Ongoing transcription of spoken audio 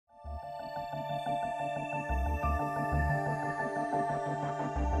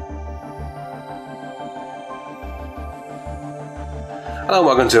Hello,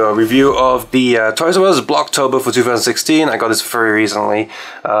 welcome to a review of the Toys R Us Blocktober for 2016. I got this very recently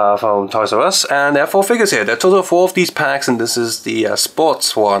from Toys R Us, and there are 4 figures here. There are a total of 4 of these packs, and this is the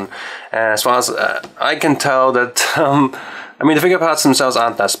sports one. And as far as I can tell that, I mean, the figure parts themselves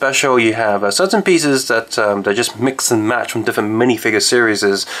aren't that special. You have certain pieces that they just mix and match from different minifigure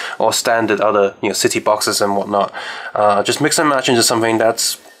series or standard other city boxes and whatnot. Just mix and match into something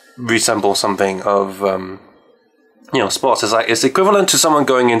that's resembles something of sports. It's equivalent to someone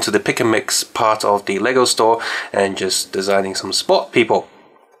going into the pick and mix part of the Lego store and just designing some sport people.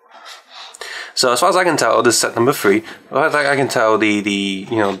 So as far as I can tell, this is set number 3. As far as I can tell, the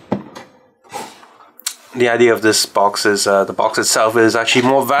idea of this box is the box itself is actually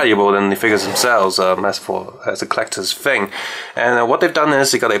more valuable than the figures themselves as a collector's thing. And what they've done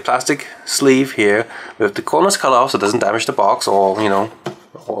is they got a plastic sleeve here with the corners cut off so it doesn't damage the box or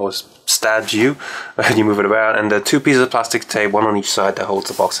stabs you when you move it around, and there are 2 pieces of plastic tape, one on each side, that holds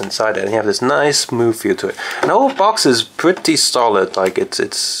the box inside it, and you have this nice smooth feel to it. And the whole box is pretty solid, like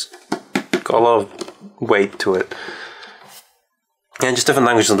it's got a lot of weight to it. And just different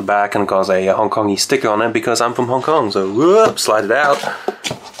languages on the back, and got a Hong Kongy sticker on it because I'm from Hong Kong, so whoop, slide it out.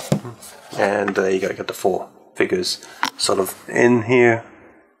 And there you go, you got the 4 figures sort of in here.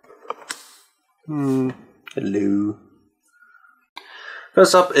 Hello.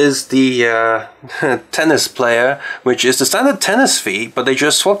 First up is the tennis player, which is the standard tennis feet, but they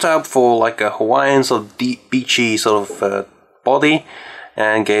just swapped out for like a Hawaiian sort of deep beachy sort of body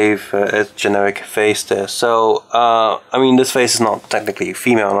and gave a generic face there. So, I mean, this face is not technically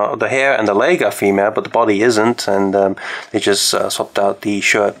female. The hair and the leg are female, but the body isn't, and they just swapped out the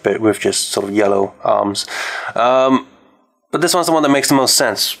shirt bit with just sort of yellow arms. But this one's the one that makes the most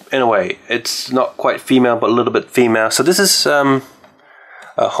sense, in a way. It's not quite female, but a little bit female. So this is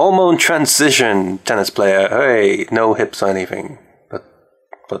a hormone transition tennis player. Hey, no hips or anything, but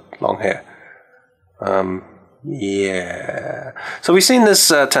long hair. Yeah. So we've seen this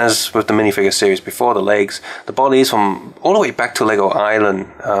tennis with the minifigure series before. The legs, the bodies from all the way back to Lego Island,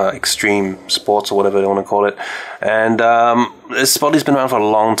 Extreme Sports or whatever they want to call it. And this body's been around for a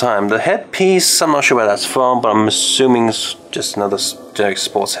long time. The headpiece, I'm not sure where that's from, but I'm assuming it's just another generic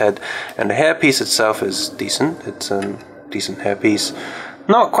sports head. And the hairpiece itself is decent. It's a decent hairpiece.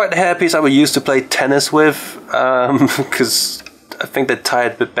 Not quite the hairpiece I would use to play tennis with, because I think they tie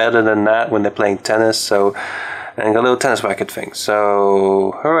it a bit better than that when they're playing tennis. So, and got a little tennis racket thing.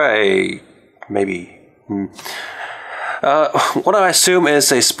 So, hooray! Maybe. What I assume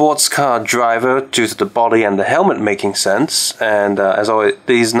is a sports car driver due to the body and the helmet making sense. And as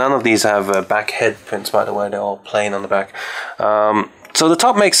always, none of these have back head prints, by the way. They're all plain on the back. So the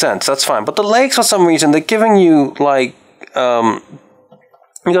top makes sense. That's fine. But the legs, for some reason, they're giving you like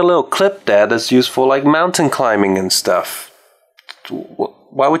you got a little clip there that's used for like mountain climbing and stuff.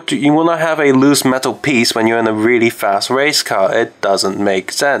 Why would you want to have a loose metal piece when you're in a really fast race car? It doesn't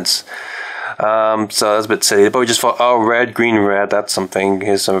make sense. So that's a bit silly. But we just thought, oh, red, green, red, that's something.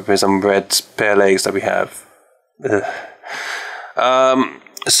 Here's some red pair legs that we have.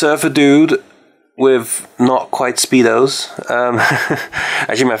 Surfer dude with not quite Speedos.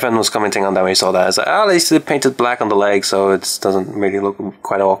 Actually, my friend was commenting on that when he saw that. It's like, at least they painted black on the leg, so it doesn't really look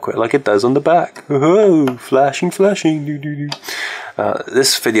quite awkward like it does on the back. Oh, flashing, flashing.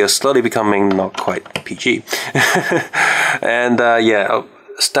 This video is slowly becoming not quite PG. And yeah,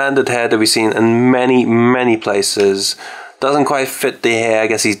 standard hair that we've seen in many places. Doesn't quite fit the hair. I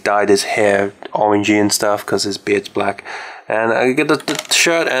guess he's dyed his hair orangey and stuff because his beard's black. And I get the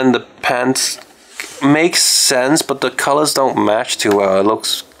shirt and the pants makes sense, but the colors don't match too well. It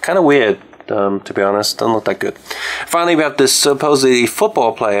looks kind of weird, to be honest. Doesn't look that good. Finally, we have this supposedly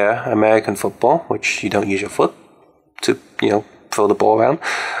football player, American football, which you don't use your foot to, throw the ball around.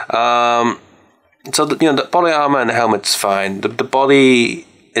 So the body armor and the helmet's fine. The body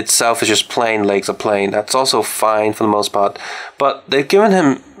itself is just plain. Legs are plain. That's also fine for the most part. But they've given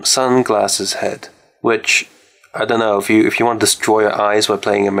him sunglasses head, which I don't know, if you want to destroy your eyes while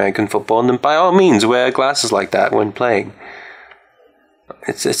playing American football, then by all means wear glasses like that when playing.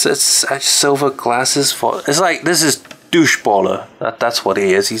 It's silver glasses for. It's like, this is doucheballer. That's what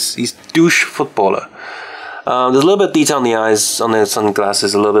he is. He's douche footballer. There's a little bit of detail on the eyes on the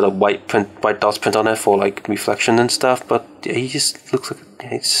sunglasses, a little bit of white dots print on it for like reflection and stuff. But yeah, he just looks like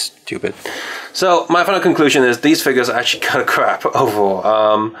he's stupid. So my final conclusion is these figures are actually kind of crap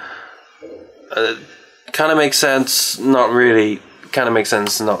overall. Kind of makes sense, not really. Kind of makes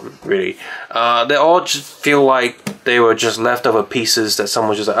sense, not really. They all just feel like they were just leftover pieces that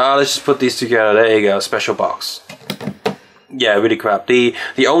someone just like, let's just put these together. There you go, special box. yeah, really crap. The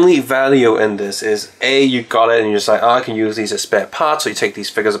only value in this is A, you got it and you're just like, oh, I can use these as spare parts. So you take these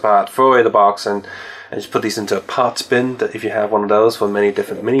figures apart, throw away the box, and just put these into a parts bin, that if you have one of those for many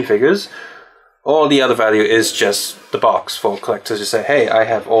different minifigures. Or the other value is just the box for collectors. You say, hey, I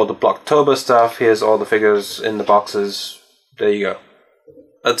have all the Bricktober stuff, here's all the figures in the boxes, there you go.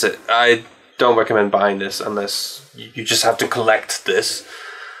 That's it. I don't recommend buying this unless you just have to collect this.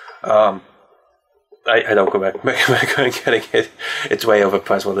 I don't recommend getting it. It's way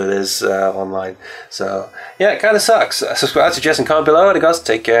overpriced what it is online. So, yeah, it kind of sucks. Subscribe, suggest, and comment below. And guys,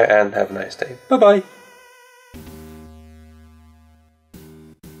 take care and have a nice day. Bye-bye.